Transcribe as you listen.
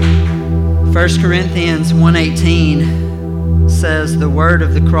1 Corinthians 1:18 says, "The word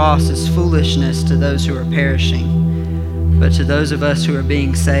of the cross is foolishness to those who are perishing, but to those of us who are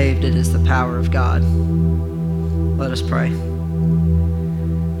being saved, it is the power of God." Let us pray.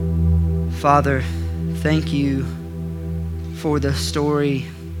 Father, thank you for the story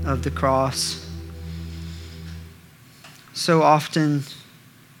of the cross. So often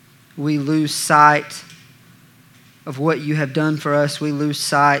we lose sight of what you have done for us. We lose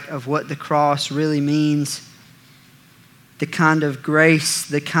sight of what the cross really means, the kind of grace,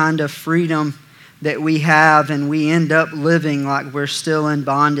 the kind of freedom that we have, and we end up living like we're still in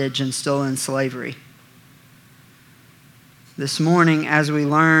bondage and still in slavery. This morning, as we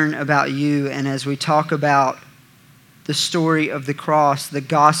learn about you and as we talk about the story of the cross, the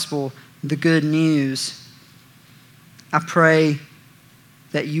gospel, the good news, I pray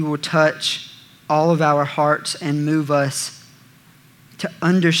that you will touch all of our hearts and move us to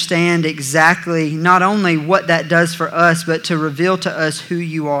understand exactly not only what that does for us, but to reveal to us who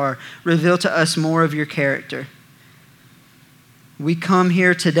you are, reveal to us more of your character. We come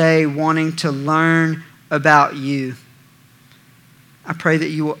here today wanting to learn about you. I pray that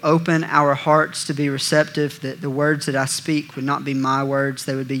you will open our hearts to be receptive, that the words that I speak would not be my words,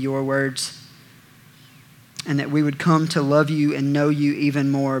 they would be your words, and that we would come to love you and know you even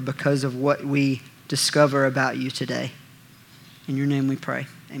more because of what we discover about you today. In your name we pray.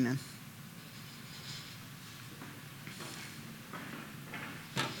 Amen.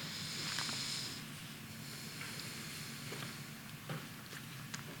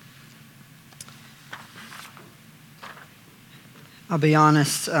 I'll be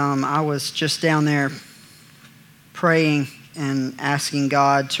honest, I was just down there praying and asking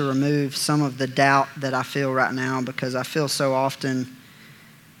God to remove some of the doubt that I feel right now, because I feel so often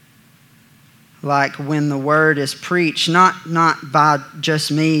like when the word is preached, not by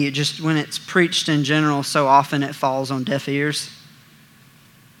just me, just when it's preached in general, so often it falls on deaf ears.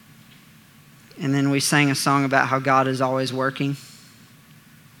 And then we sang a song about how God is always working.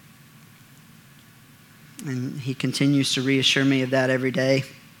 And he continues to reassure me of that every day.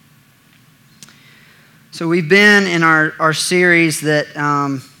 So we've been in our series that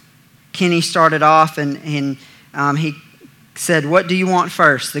Kenny started off, and he said, "What do you want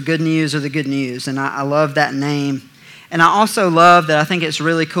first, the good news or the good news?" And I love that name. And I also love that I think it's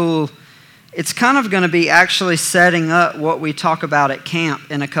really cool. It's kind of going to be actually setting up what we talk about at camp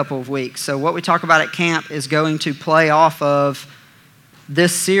in a couple of weeks. So what we talk about at camp is going to play off of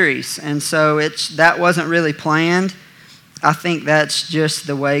this series. And so that wasn't really planned. I think that's just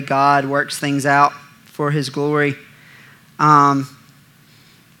the way God works things out for his glory. But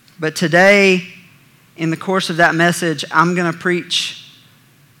today, in the course of that message, I'm going to preach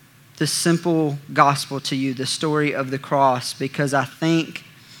the simple gospel to you, the story of the cross, because I think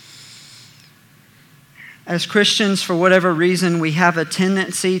as Christians, for whatever reason, we have a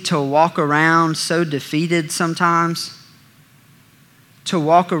tendency to walk around so defeated sometimes, to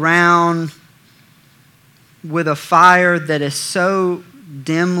walk around with a fire that is so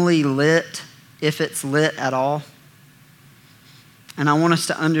dimly lit, if it's lit at all. And I want us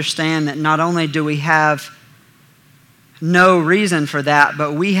to understand that not only do we have no reason for that,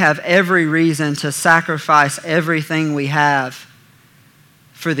 but we have every reason to sacrifice everything we have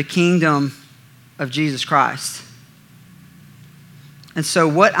for the kingdom of Jesus Christ. And so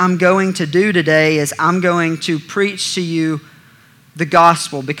what I'm going to do today is I'm going to preach to you the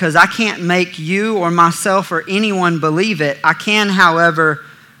gospel, because I can't make you or myself or anyone believe it. I can, however,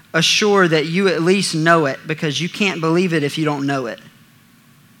 assure that you at least know it, because you can't believe it if you don't know it.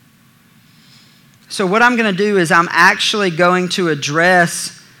 So what I'm going to do is I'm actually going to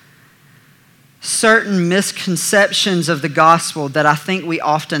address certain misconceptions of the gospel that I think we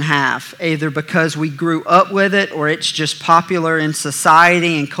often have, either because we grew up with it or it's just popular in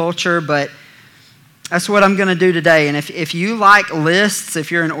society and culture, but that's what I'm going to do today. And if you like lists,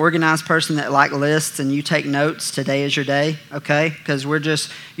 if you're an organized person that like lists and you take notes, today is your day, okay? Because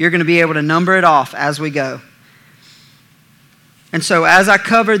you're going to be able to number it off as we go. And so as I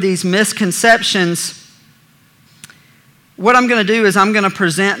cover these misconceptions, what I'm going to do is I'm going to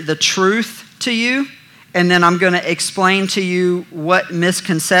present the truth to you, and then I'm going to explain to you what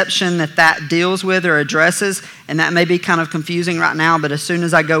misconception that deals with or addresses. And that may be kind of confusing right now, but as soon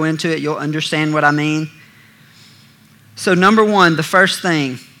as I go into it, you'll understand what I mean. So number one, the first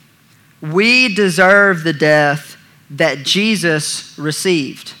thing, we deserve the death that Jesus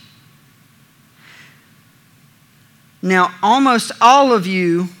received. Now, almost all of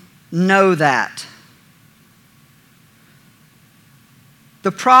you know that.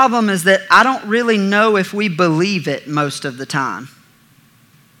 The problem is that I don't really know if we believe it most of the time.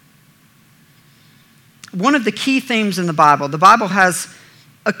 one of the key themes in the Bible has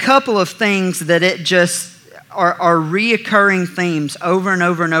a couple of things that it just are reoccurring themes over and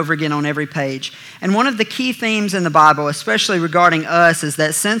over and over again on every page. And one of the key themes in the Bible, especially regarding us, is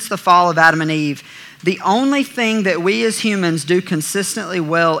that since the fall of Adam and Eve, the only thing that we as humans do consistently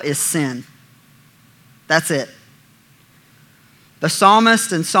well is sin. That's it. The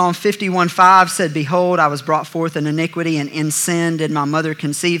psalmist in Psalm 51:5 said, "Behold, I was brought forth in iniquity, and in sin did my mother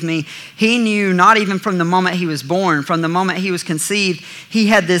conceive me." He knew, not even from the moment he was born, from the moment he was conceived, he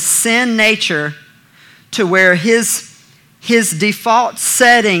had this sin nature to where his default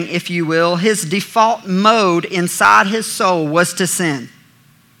setting, if you will, his default mode inside his soul was to sin.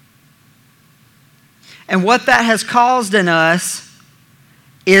 And what that has caused in us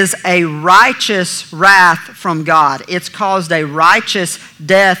is a righteous wrath from God. It's caused a righteous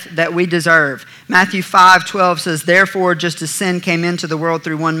death that we deserve. Matthew 5:12 says, "Therefore, just as sin came into the world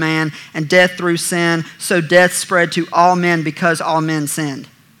through one man, and death through sin, so death spread to all men because all men sinned."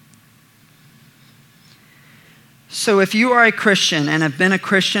 So if you are a Christian and have been a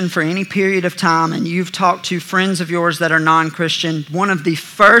Christian for any period of time, and you've talked to friends of yours that are non-Christian, one of the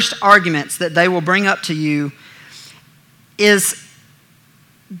first arguments that they will bring up to you is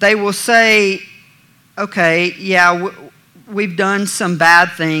they will say, okay, yeah, we've done some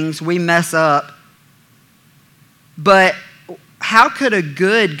bad things, we mess up, but how could a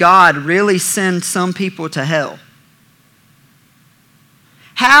good God really send some people to hell?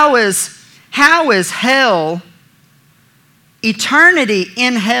 How is hell, eternity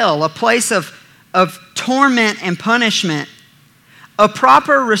in hell, a place of torment and punishment, a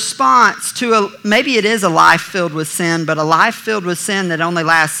proper response to maybe it is a life filled with sin, but a life filled with sin that only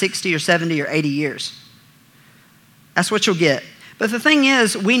lasts 60 or 70 or 80 years? That's what you'll get. But the thing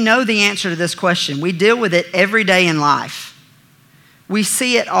is, we know the answer to this question. We deal with it every day in life. We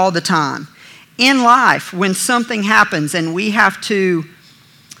see it all the time. In life, when something happens and we have to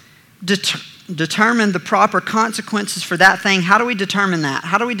determine the proper consequences for that thing, how do we determine that?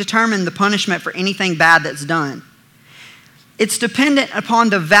 How do we determine the punishment for anything bad that's done? It's dependent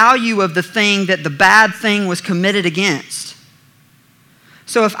upon the value of the thing that the bad thing was committed against.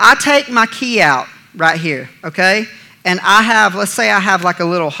 So if I take my key out right here, okay, and let's say I have like a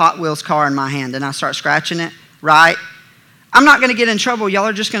little Hot Wheels car in my hand and I start scratching it, right? I'm not going to get in trouble. Y'all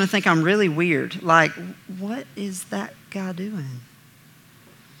are just going to think I'm really weird. Like, what is that guy doing?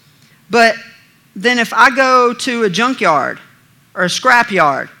 But then if I go to a junkyard or a scrap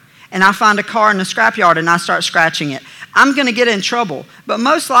yard and I find a car in the scrap yard and I start scratching it, I'm going to get in trouble. But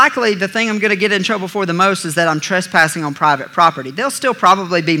most likely the thing I'm going to get in trouble for the most is that I'm trespassing on private property. They'll still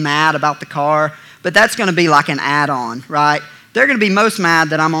probably be mad about the car, but that's going to be like an add-on, right? They're going to be most mad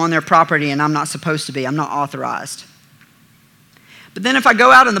that I'm on their property and I'm not supposed to be. I'm not authorized. But then if I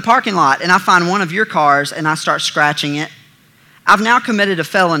go out in the parking lot and I find one of your cars and I start scratching it, I've now committed a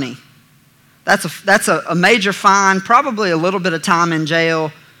felony. That's a major fine, probably a little bit of time in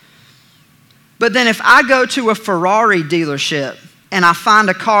jail. But then if I go to a Ferrari dealership and I find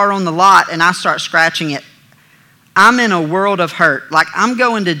a car on the lot and I start scratching it, I'm in a world of hurt. Like, I'm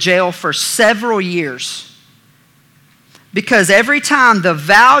going to jail for several years. Because every time the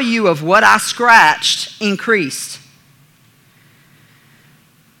value of what I scratched increased.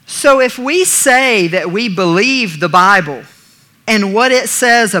 So if we say that we believe the Bible and what it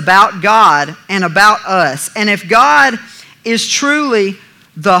says about God and about us, and if God is truly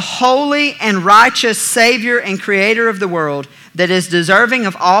the holy and righteous Savior and Creator of the world that is deserving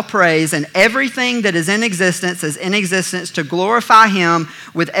of all praise, and everything that is in existence to glorify Him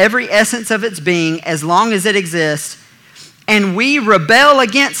with every essence of its being as long as it exists, and we rebel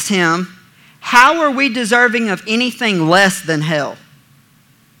against Him, how are we deserving of anything less than hell?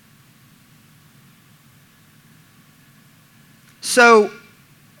 So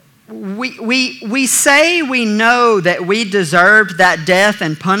we say we know that we deserved that death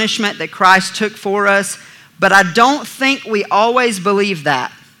and punishment that Christ took for us, but I don't think we always believe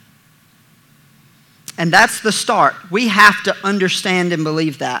that. And that's the start. We have to understand and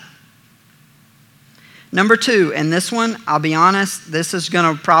believe that. Number two, and this one, I'll be honest, this is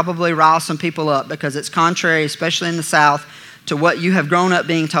going to probably rile some people up because it's contrary, especially in the South, to what you have grown up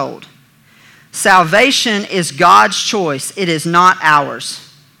being told. Salvation is God's choice. It is not ours.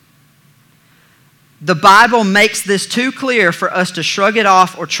 The Bible makes this too clear for us to shrug it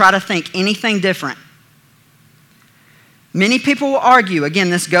off or try to think anything different. Many people will argue, again,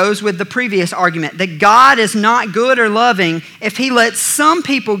 this goes with the previous argument, that God is not good or loving if He lets some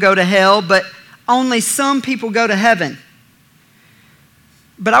people go to hell, but only some people go to heaven.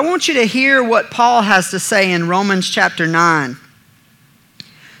 But I want you to hear what Paul has to say in Romans chapter 9.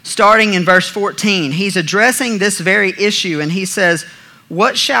 starting in verse 14. He's addressing this very issue, and he says,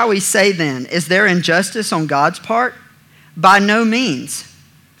 "What shall we say then? Is there injustice on God's part? By no means.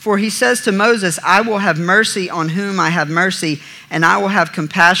 For he says to Moses, I will have mercy on whom I have mercy, and I will have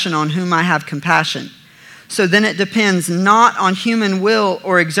compassion on whom I have compassion. So then it depends not on human will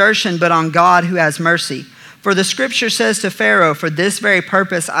or exertion, but on God who has mercy. For the scripture says to Pharaoh, for this very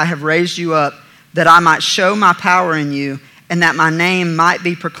purpose I have raised you up, that I might show my power in you, and that my name might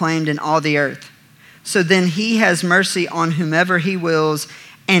be proclaimed in all the earth. So then he has mercy on whomever he wills,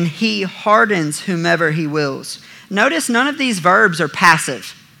 and he hardens whomever he wills." Notice none of these verbs are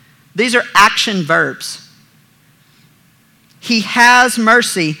passive. These are action verbs. He has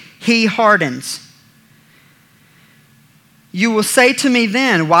mercy, he hardens. "You will say to me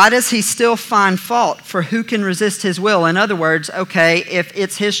then, why does he still find fault? For who can resist his will?" In other words, okay, if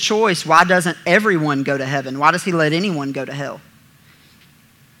it's his choice, why doesn't everyone go to heaven? Why does he let anyone go to hell?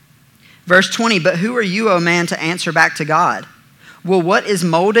 Verse 20, "But who are you, O man, to answer back to God? Will what is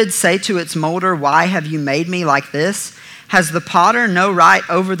molded say to its molder, why have you made me like this? Has the potter no right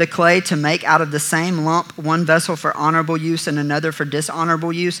over the clay to make out of the same lump one vessel for honorable use and another for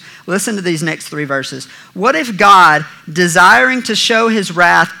dishonorable use?" Listen to these next 3 verses. "What if God, desiring to show his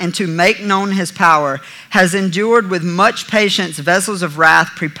wrath and to make known his power, has endured with much patience vessels of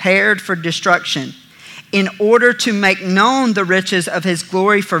wrath prepared for destruction, in order to make known the riches of his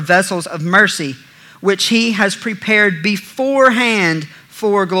glory for vessels of mercy, which he has prepared beforehand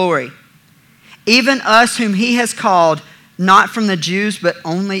for glory? Even us whom he has called, not from the Jews, but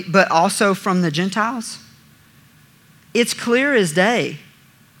also from the Gentiles?" It's clear as day.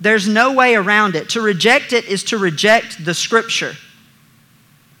 There's no way around it. To reject it is to reject the scripture.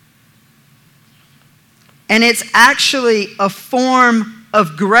 And it's actually a form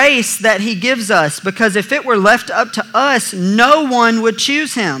of grace that he gives us, because if it were left up to us, no one would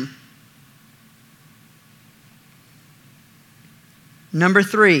choose him. Number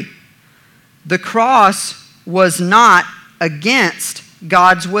 3, the cross was not against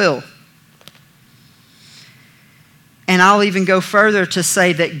God's will. And I'll even go further to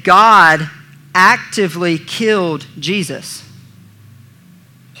say that God actively killed Jesus.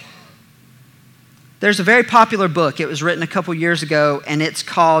 There's a very popular book. It was written a couple years ago, and it's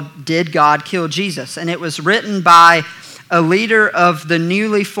called "Did God Kill Jesus?" And it was written by a leader of the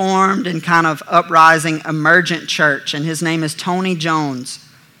newly formed and kind of uprising emergent church, and his name is Tony Jones.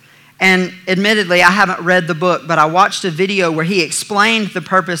 And admittedly, I haven't read the book, but I watched a video where he explained the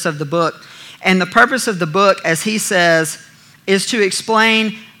purpose of the book. And the purpose of the book, as he says, is to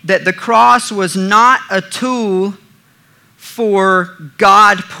explain that the cross was not a tool for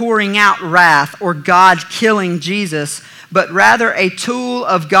God pouring out wrath or God killing Jesus, but rather a tool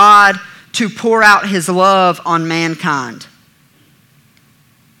of God to pour out his love on mankind.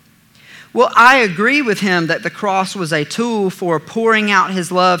 Well, I agree with him that the cross was a tool for pouring out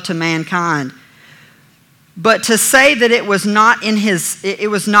his love to mankind. But to say that it was not in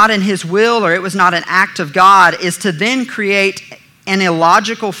his will, or it was not an act of God, is to then create an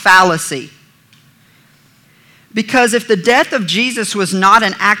illogical fallacy. Because if the death of Jesus was not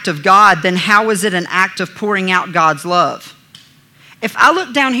an act of God, then how was it an act of pouring out God's love? If I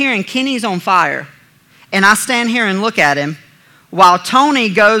look down here and Kenny's on fire, and I stand here and look at him, while Tony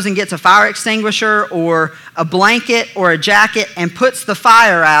goes and gets a fire extinguisher or a blanket or a jacket and puts the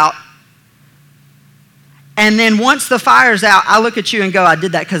fire out, and then once the fire's out, I look at you and go, I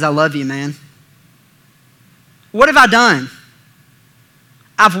did that because I love you, man. What have I done?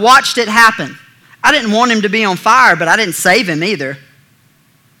 I've watched it happen. I didn't want him to be on fire, but I didn't save him either.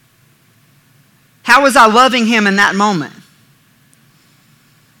 How was I loving him in that moment?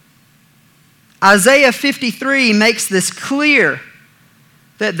 Isaiah 53 makes this clear,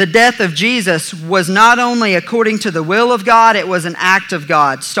 that the death of Jesus was not only according to the will of God, it was an act of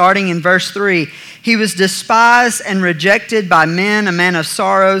God. Starting in verse 3, he was despised and rejected by men, a man of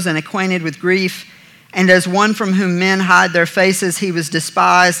sorrows and acquainted with grief. And as one from whom men hide their faces, he was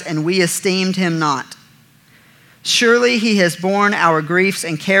despised, and we esteemed him not. Surely he has borne our griefs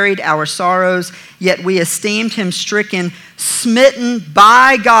and carried our sorrows, yet we esteemed him stricken, smitten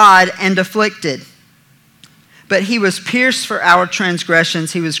by God, and afflicted. But he was pierced for our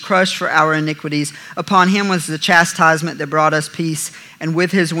transgressions, he was crushed for our iniquities. Upon him was the chastisement that brought us peace, and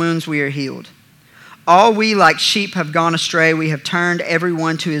with his wounds we are healed. All we like sheep have gone astray. We have turned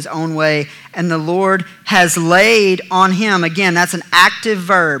everyone to his own way, and the Lord has laid on him, again, that's an active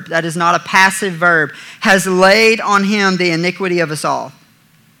verb, that is not a passive verb, has laid on him the iniquity of us all.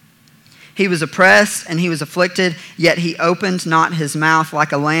 He was oppressed and he was afflicted, yet he opened not his mouth.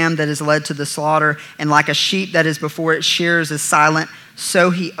 Like a lamb that is led to the slaughter, and like a sheep that is before its shearers is silent, so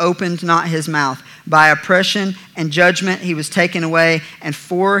he opened not his mouth. By oppression and judgment he was taken away. And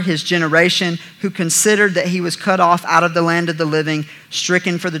for his generation, who considered that he was cut off out of the land of the living,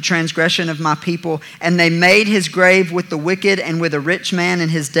 stricken for the transgression of my people. And they made his grave with the wicked and with a rich man in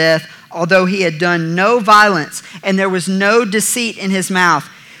his death, although he had done no violence and there was no deceit in his mouth.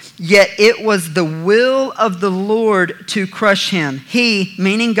 Yet it was the will of the Lord to crush him. He,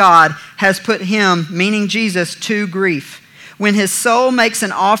 meaning God, has put him, meaning Jesus, to grief. When his soul makes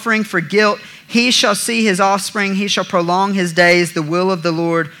an offering for guilt, he shall see his offspring. He shall prolong his days. The will of the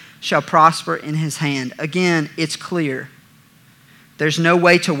Lord shall prosper in his hand. Again, it's clear. There's no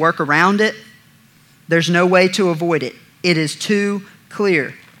way to work around it. There's no way to avoid it. It is too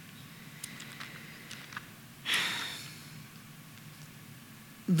clear.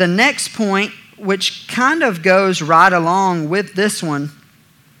 The next point, which kind of goes right along with this one,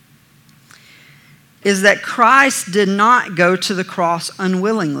 is that Christ did not go to the cross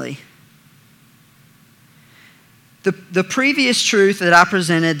unwillingly. The previous truth that I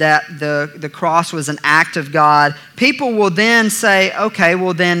presented, that the cross was an act of God, people will then say, okay,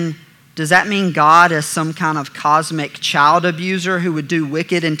 well then, does that mean God is some kind of cosmic child abuser who would do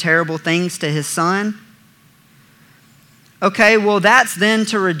wicked and terrible things to his son? Okay, well that's then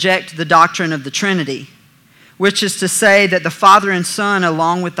to reject the doctrine of the Trinity, which is to say that the Father and Son,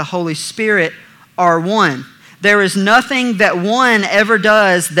 along with the Holy Spirit, are one. There is nothing that one ever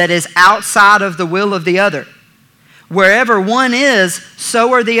does that is outside of the will of the other. Wherever one is,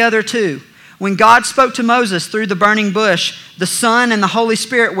 so are the other two. When God spoke to Moses through the burning bush, the Son and the Holy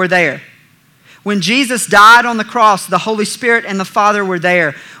Spirit were there. When Jesus died on the cross, the Holy Spirit and the Father were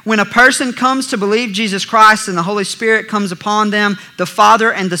there. When a person comes to believe Jesus Christ and the Holy Spirit comes upon them, the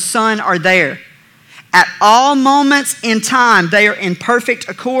Father and the Son are there. At all moments in time, they are in perfect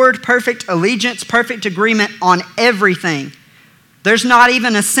accord, perfect allegiance, perfect agreement on everything. There's not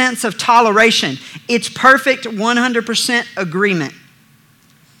even a sense of toleration. It's perfect 100% agreement.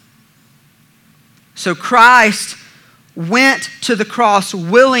 So Christ went to the cross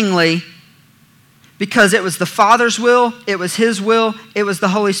willingly because it was the Father's will, it was His will, it was the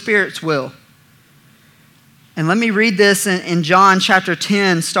Holy Spirit's will. And let me read this in John chapter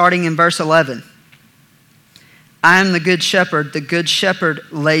 10, starting in verse 11. I am the good shepherd. The good shepherd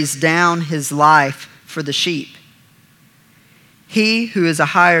lays down his life for the sheep. He who is a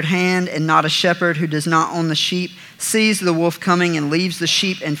hired hand and not a shepherd, who does not own the sheep, sees the wolf coming and leaves the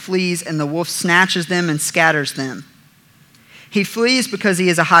sheep and flees, and the wolf snatches them and scatters them. He flees because he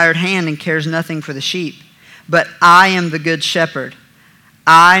is a hired hand and cares nothing for the sheep. But I am the good shepherd.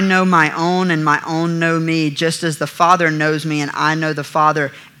 I know my own, and my own know me, just as the Father knows me, and I know the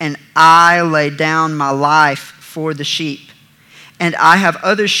Father, and I lay down my life for the sheep. And I have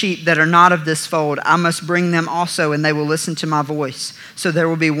other sheep that are not of this fold. I must bring them also, and they will listen to my voice. So there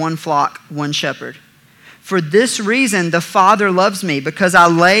will be one flock, one shepherd. For this reason the Father loves me, because I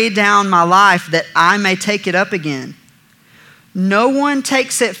lay down my life that I may take it up again. No one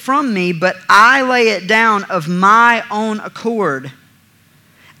takes it from me, but I lay it down of my own accord.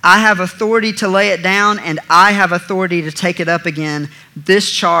 I have authority to lay it down, and I have authority to take it up again. This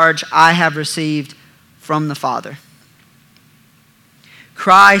charge I have received from the Father.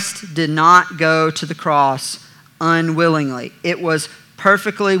 Christ did not go to the cross unwillingly. It was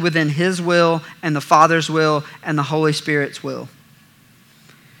perfectly within His will and the Father's will and the Holy Spirit's will.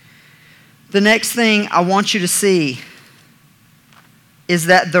 The next thing I want you to see is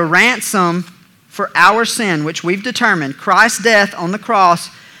that the ransom for our sin, which we've determined, Christ's death on the cross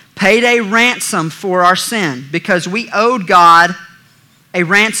paid a ransom for our sin because we owed God a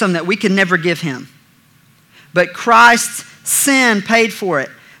ransom that we could never give Him. But Christ's sin paid for it.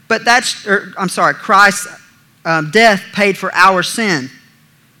 Christ's death paid for our sin.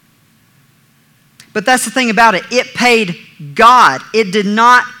 But that's the thing about it. It paid God. It did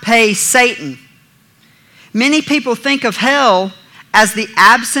not pay Satan. Many people think of hell as the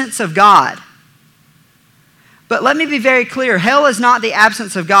absence of God. But let me be very clear. Hell is not the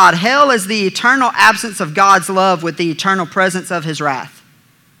absence of God. Hell is the eternal absence of God's love with the eternal presence of His wrath.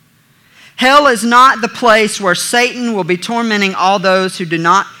 Hell is not the place where Satan will be tormenting all those who did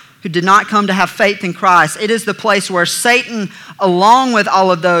not come to have faith in Christ. It is the place where Satan, along with all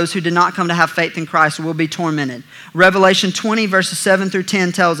of those who did not come to have faith in Christ, will be tormented. Revelation 20 verses 7 through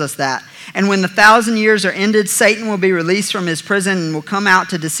 10 tells us that. And when the 1,000 years are ended, Satan will be released from his prison and will come out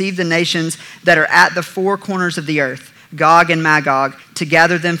to deceive the nations that are at the four corners of the earth, Gog and Magog, to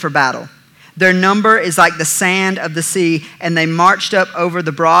gather them for battle. Their number is like the sand of the sea, and they marched up over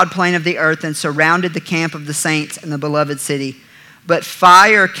the broad plain of the earth and surrounded the camp of the saints in the beloved city. But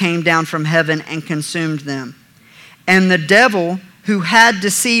fire came down from heaven and consumed them. And the devil who had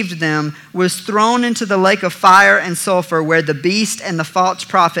deceived them was thrown into the lake of fire and sulfur, where the beast and the false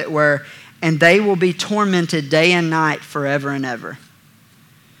prophet were, and they will be tormented day and night forever and ever.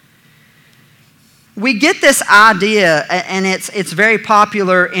 We get this idea, and it's very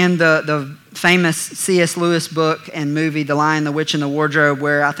popular in the famous C.S. Lewis book and movie, The Lion, the Witch, and the Wardrobe,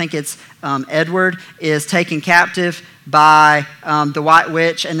 where I think it's Edward is taken captive by the White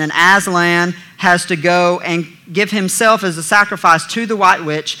Witch, and then Aslan has to go and give himself as a sacrifice to the White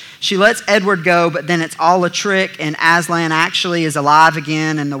Witch. She lets Edward go, but then it's all a trick, and Aslan actually is alive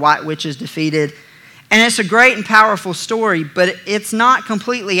again, and the White Witch is defeated. And it's a great and powerful story, but it's not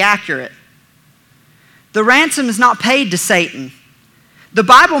completely accurate. The ransom is not paid to Satan. The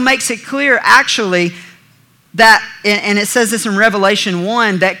Bible makes it clear, actually, that, and it says this in Revelation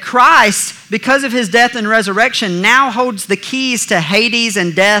 1, that Christ, because of his death and resurrection, now holds the keys to Hades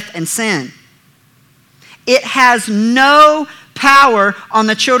and death and sin. It has no power on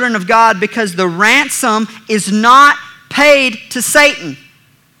the children of God because the ransom is not paid to Satan.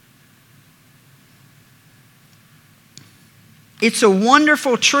 It's a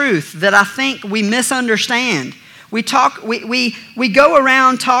wonderful truth that I think we misunderstand. We go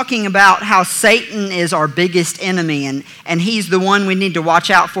around talking about how Satan is our biggest enemy and he's the one we need to watch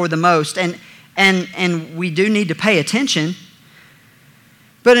out for the most. And we do need to pay attention.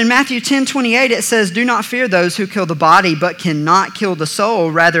 But in Matthew 10:28 it says, "Do not fear those who kill the body but cannot kill the soul.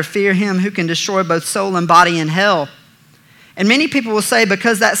 Rather fear him who can destroy both soul and body in hell." And many people will say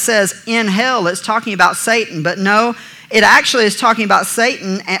because that says in hell, it's talking about Satan. But no, it actually is talking about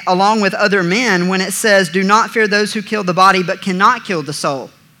Satan along with other men when it says, "Do not fear those who kill the body but cannot kill the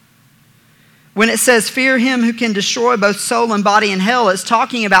soul." When it says, "Fear him who can destroy both soul and body in hell," it's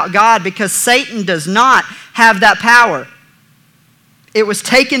talking about God because Satan does not have that power. It was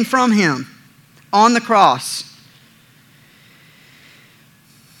taken from him on the cross.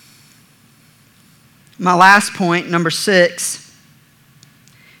 My last point, number 6,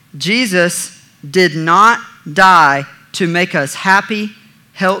 Jesus did not die to make us happy,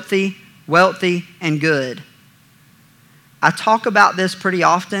 healthy, wealthy, and good. I talk about this pretty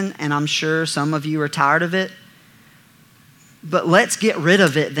often, and I'm sure some of you are tired of it. But let's get rid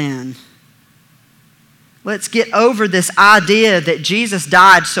of it then. Let's get over this idea that Jesus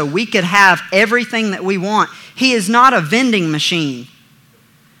died so we could have everything that we want. He is not a vending machine.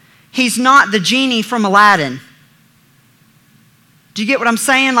 He's not the genie from Aladdin. Do you get what I'm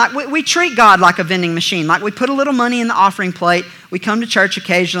saying? Like we treat God like a vending machine. Like we put a little money in the offering plate. We come to church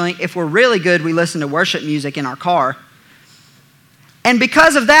occasionally. If we're really good, we listen to worship music in our car. And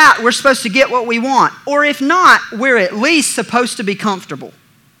because of that, we're supposed to get what we want. Or if not, we're at least supposed to be comfortable.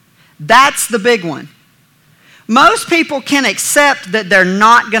 That's the big one. Most people can accept that they're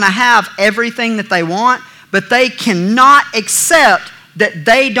not going to have everything that they want, but they cannot accept that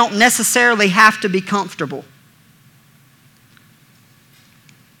they don't necessarily have to be comfortable.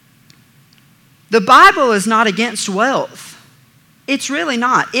 The Bible is not against wealth. It's really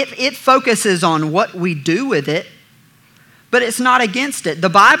not. It focuses on what we do with it, but it's not against it. The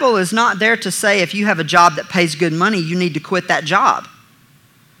Bible is not there to say if you have a job that pays good money, you need to quit that job.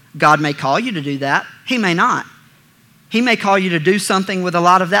 God may call you to do that. He may not. He may call you to do something with a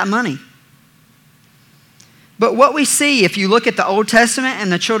lot of that money. But what we see, if you look at the Old Testament and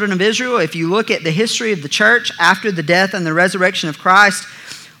the children of Israel, if you look at the history of the church after the death and the resurrection of Christ,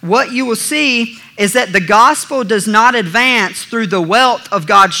 what you will see is that the gospel does not advance through the wealth of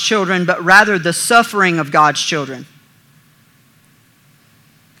God's children, but rather the suffering of God's children.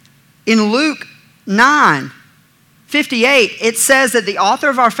 In Luke 9:58, it says that the author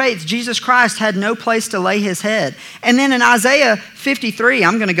of our faith, Jesus Christ, had no place to lay his head. And then in Isaiah 53,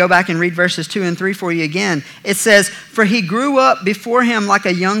 I'm going to go back and read verses 2 and 3 for you again. It says, "For he grew up before him like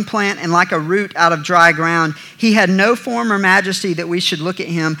a young plant and like a root out of dry ground. He had no form or majesty that we should look at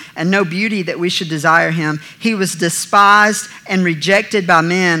him, and no beauty that we should desire him. He was despised and rejected by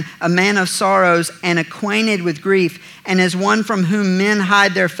men, a man of sorrows and acquainted with grief. And as one from whom men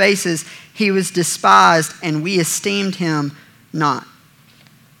hide their faces, he was despised, and we esteemed him not."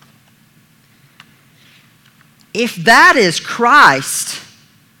 If that is Christ,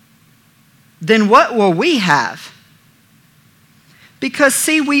 then what will we have? Because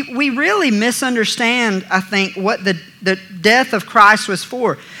see, we really misunderstand, I think, what the death of Christ was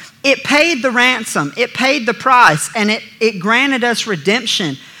for. It paid the ransom, it paid the price, and it granted us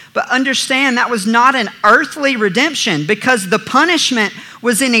redemption. But understand that was not an earthly redemption because the punishment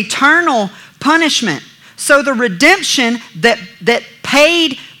was an eternal punishment. So the redemption that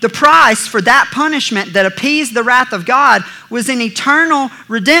paid the price for that punishment that appeased the wrath of God was an eternal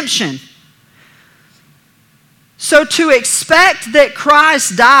redemption. So to expect that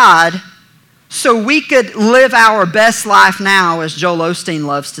Christ died so we could live our best life now, as Joel Osteen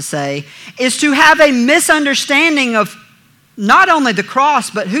loves to say, is to have a misunderstanding of not only the cross,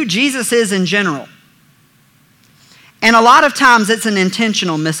 but who Jesus is in general. And a lot of times it's an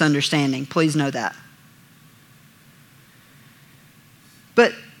intentional misunderstanding. Please know that.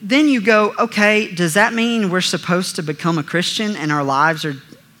 But then you go, okay, does that mean we're supposed to become a Christian and our lives are,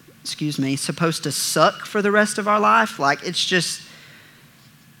 supposed to suck for the rest of our life? Like, it's just,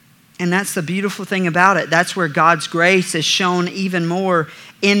 and that's the beautiful thing about it. That's where God's grace is shown even more,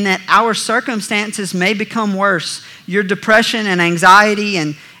 in that our circumstances may become worse. Your depression and anxiety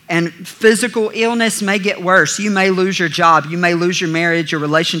and physical illness may get worse. You may lose your job. You may lose your marriage, your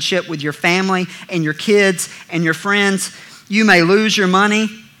relationship with your family and your kids and your friends. You may lose your money.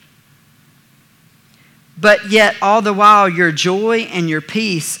 But yet, all the while, your joy and your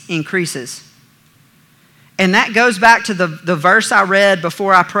peace increases. And that goes back to the verse I read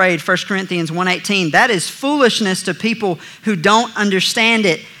before I prayed, 1 Corinthians 1:18. That is foolishness to people who don't understand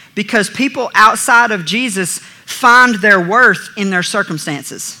it, because people outside of Jesus find their worth in their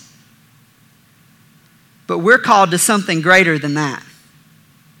circumstances. But we're called to something greater than that.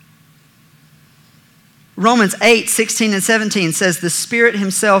 Romans 8:16 and 17 says, the Spirit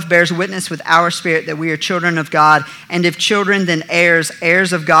himself bears witness with our spirit that we are children of God, and if children, then heirs,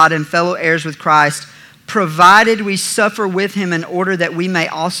 heirs of God and fellow heirs with Christ, provided we suffer with him in order that we may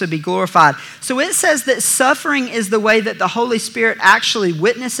also be glorified. So it says that suffering is the way that the Holy Spirit actually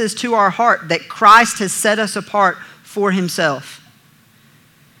witnesses to our heart that Christ has set us apart for himself.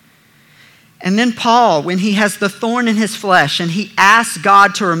 And then Paul, when he has the thorn in his flesh and he asks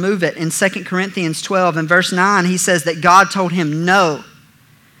God to remove it in 2 Corinthians 12 and verse 9, he says that God told him, no,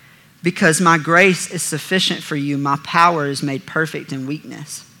 because my grace is sufficient for you. My power is made perfect in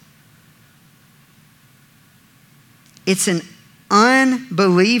weakness. It's an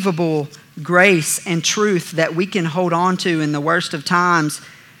unbelievable grace and truth that we can hold on to in the worst of times,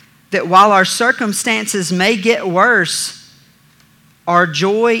 that while our circumstances may get worse, our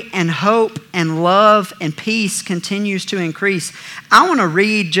joy and hope and love and peace continues to increase. I want to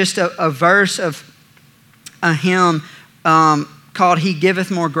read just a verse of a hymn called He Giveth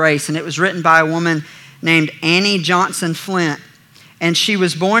More Grace. And it was written by a woman named Annie Johnson Flint. And she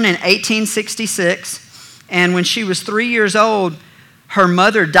was born in 1866. And when she was 3 years old, her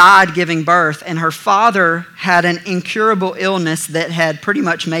mother died giving birth. And her father had an incurable illness that had pretty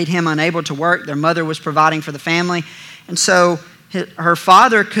much made him unable to work. Their mother was providing for the family. And so her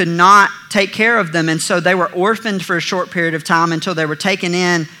father could not take care of them, and so they were orphaned for a short period of time until they were taken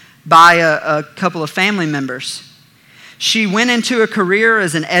in by a couple of family members. She went into a career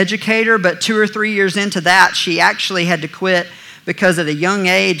as an educator, but 2 or 3 years into that, she actually had to quit because at a young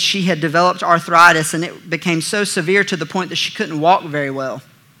age, she had developed arthritis, and it became so severe to the point that she couldn't walk very well.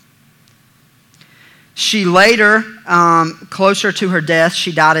 She later, closer to her death,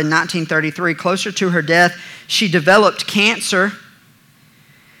 she died in 1933, closer to her death, she developed cancer,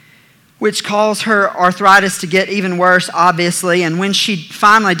 which caused her arthritis to get even worse, obviously. And when she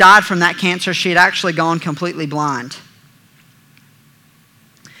finally died from that cancer, she had actually gone completely blind.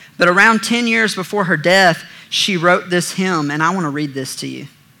 But around 10 years before her death, she wrote this hymn, and I want to read this to you.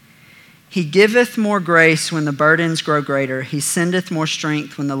 He giveth more grace when the burdens grow greater. He sendeth more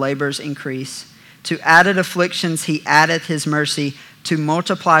strength when the labors increase. To added afflictions he addeth his mercy. To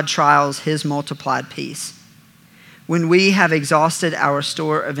multiplied trials his multiplied peace. When we have exhausted our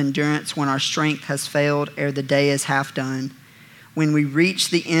store of endurance, when our strength has failed ere the day is half done, when we reach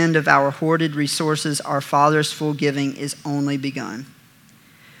the end of our hoarded resources, our Father's full giving is only begun.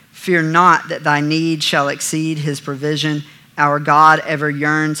 Fear not that thy need shall exceed his provision. Our God ever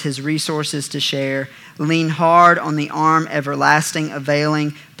yearns his resources to share. Lean hard on the arm everlasting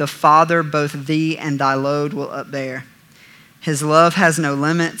availing. The Father both thee and thy load will upbear. His love has no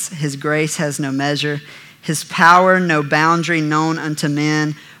limits. His grace has no measure. His power no boundary known unto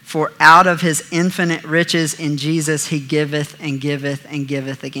men. For out of his infinite riches in Jesus he giveth and giveth and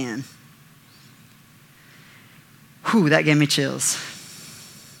giveth again. Whew, that gave me chills.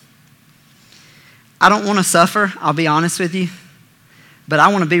 I don't want to suffer, I'll be honest with you, but I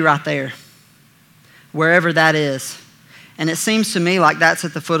want to be right there, wherever that is. And it seems to me like that's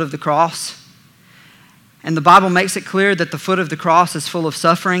at the foot of the cross. And the Bible makes it clear that the foot of the cross is full of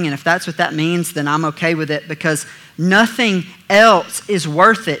suffering, and if that's what that means, then I'm okay with it, because nothing else is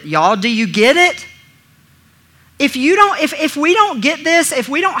worth it. Y'all, do you get it? If we don't get this, if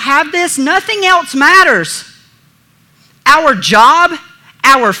we don't have this, nothing else matters. Our job,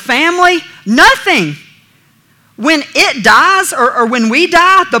 our family, nothing. When it dies or when we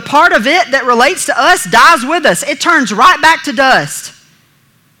die, the part of it that relates to us dies with us. It turns right back to dust.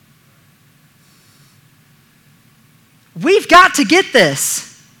 We've got to get this.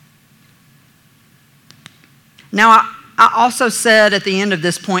 Now, I also said at the end of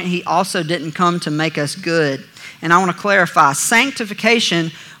this point, he also didn't come to make us good. And I want to clarify,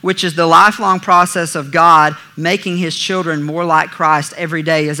 sanctification, which is the lifelong process of God making his children more like Christ every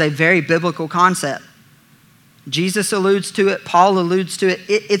day, is a very biblical concept. Jesus alludes to it, Paul alludes to it.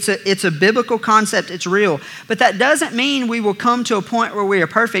 It's a biblical concept, it's real. But that doesn't mean we will come to a point where we are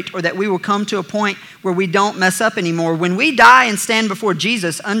perfect or that we will come to a point where we don't mess up anymore. When we die and stand before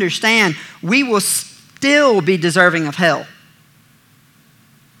Jesus, understand we will still be deserving of hell.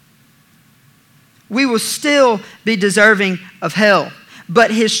 We will still be deserving of hell.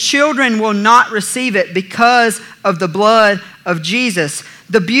 But his children will not receive it because of the blood of Jesus.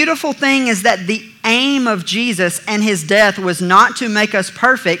 The beautiful thing is that the aim of Jesus and his death was not to make us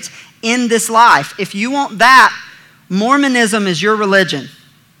perfect in this life. If you want that, Mormonism is your religion.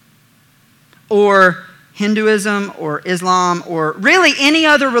 Or Hinduism or Islam or really any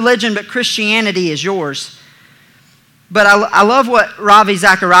other religion but Christianity is yours. But I love what Ravi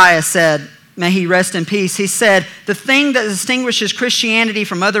Zacharias said. May he rest in peace. He said, the thing that distinguishes Christianity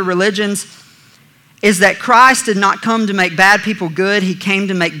from other religions is that Christ did not come to make bad people good. He came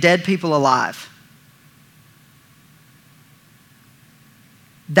to make dead people alive.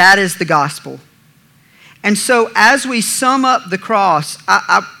 That is the gospel. And so as we sum up the cross,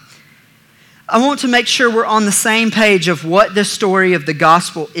 I want to make sure we're on the same page of what the story of the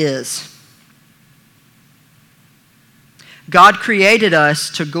gospel is. God created us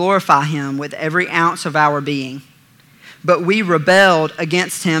to glorify him with every ounce of our being. But we rebelled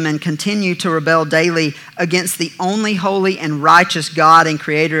against him and continue to rebel daily against the only holy and righteous God and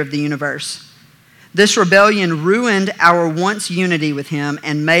creator of the universe. This rebellion ruined our once unity with him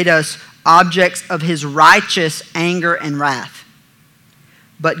and made us objects of his righteous anger and wrath.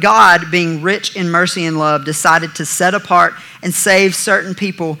 But God, being rich in mercy and love, decided to set apart and save certain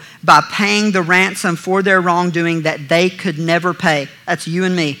people by paying the ransom for their wrongdoing that they could never pay. That's you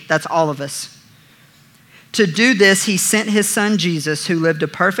and me. That's all of us. To do this, he sent his son Jesus, who lived a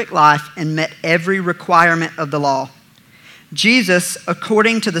perfect life and met every requirement of the law. Jesus,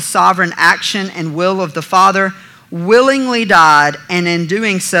 according to the sovereign action and will of the Father, willingly died, and in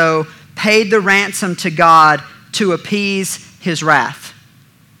doing so, paid the ransom to God to appease his wrath.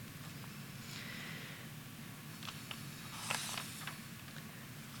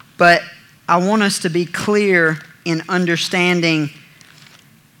 But I want us to be clear in understanding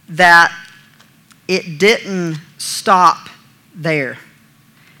that it didn't stop there.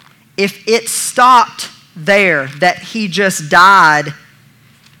 If it stopped there, that he just died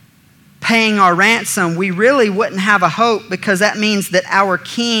paying our ransom, we really wouldn't have a hope, because that means that our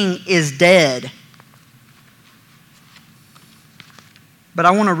king is dead. But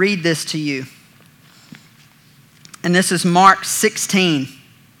I want to read this to you. And this is Mark 16.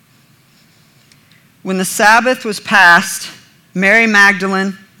 When the Sabbath was past, Mary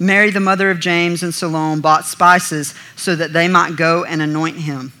Magdalene, Mary the mother of James, and Salome bought spices so that they might go and anoint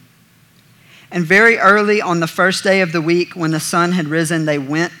him. And very early on the first day of the week, when the sun had risen, they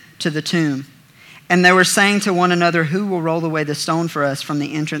went to the tomb. And they were saying to one another, who will roll away the stone for us from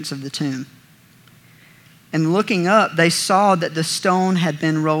the entrance of the tomb? And looking up, they saw that the stone had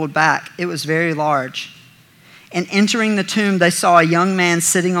been rolled back. It was very large. And entering the tomb, they saw a young man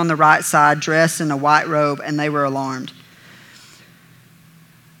sitting on the right side, dressed in a white robe, and they were alarmed.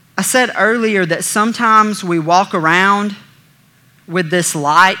 I said earlier that sometimes we walk around with this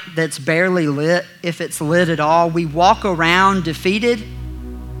light that's barely lit, if it's lit at all. We walk around defeated,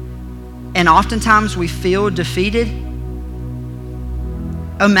 and oftentimes we feel defeated.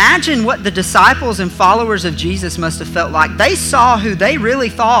 Imagine what the disciples and followers of Jesus must have felt like. They saw who they really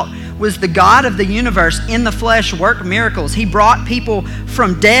thought was the God of the universe in the flesh work miracles. He brought people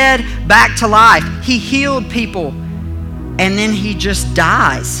from dead back to life. He healed people, and then he just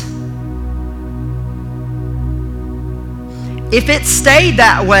dies. If it stayed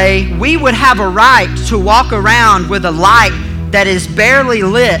that way, we would have a right to walk around with a light that is barely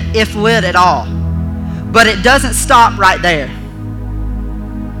lit, if lit at all. But it doesn't stop right there.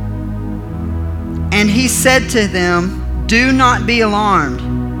 And he said to them, do not be alarmed.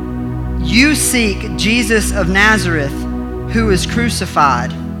 You seek Jesus of Nazareth, who is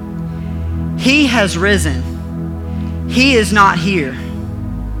crucified. He has risen. He is not here.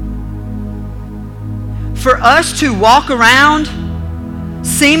 For us to walk around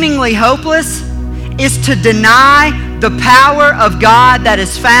seemingly hopeless is to deny the power of God that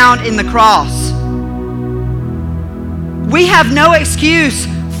is found in the cross. We have no excuse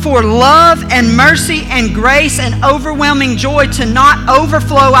for love and mercy and grace and overwhelming joy to not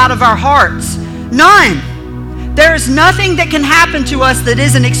overflow out of our hearts. None. There is nothing that can happen to us that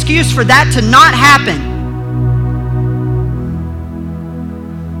is an excuse for that to not happen.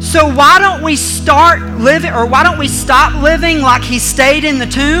 So why don't we stop living like he stayed in the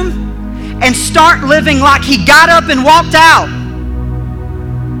tomb and start living like he got up and walked out?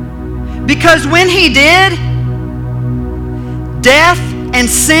 Because when he did, death and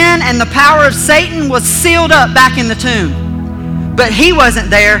sin and the power of Satan was sealed up back in the tomb. But he wasn't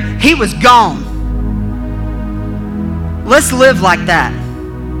there, he was gone. Let's live like that.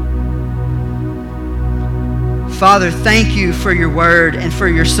 Father, thank you for your word and for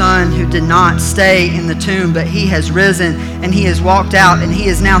your Son who did not stay in the tomb, but he has risen and he has walked out and he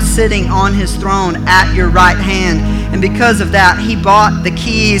is now sitting on his throne at your right hand. And because of that, he bought the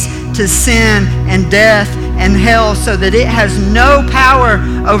keys to sin and death and hell so that it has no power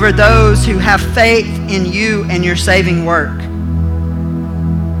over those who have faith in you and your saving work.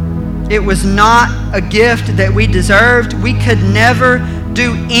 It was not a gift that we deserved. We could never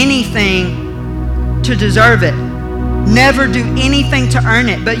do anything to deserve it. Never do anything to earn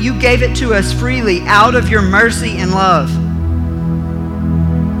it, but you gave it to us freely out of your mercy and love.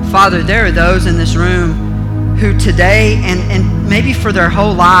 Father, there are those in this room who today and maybe for their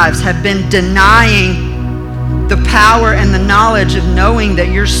whole lives have been denying the power and the knowledge of knowing that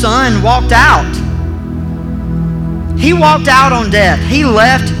your Son walked out. He walked out on death. He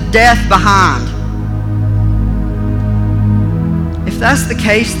left death behind. If that's the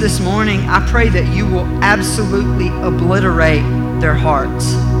case this morning, I pray that you will absolutely obliterate their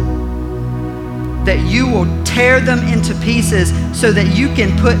hearts. That you will tear them into pieces so that you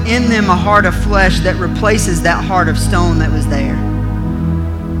can put in them a heart of flesh that replaces that heart of stone that was there.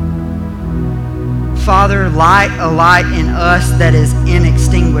 Father, light a light in us that is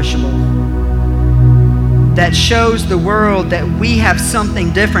inextinguishable. That shows the world that we have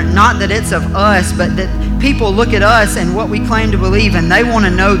something different. Not that it's of us, but that people look at us and what we claim to believe and they want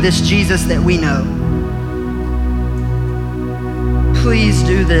to know this Jesus that we know. Please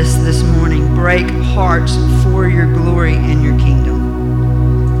do this morning. Break hearts for your glory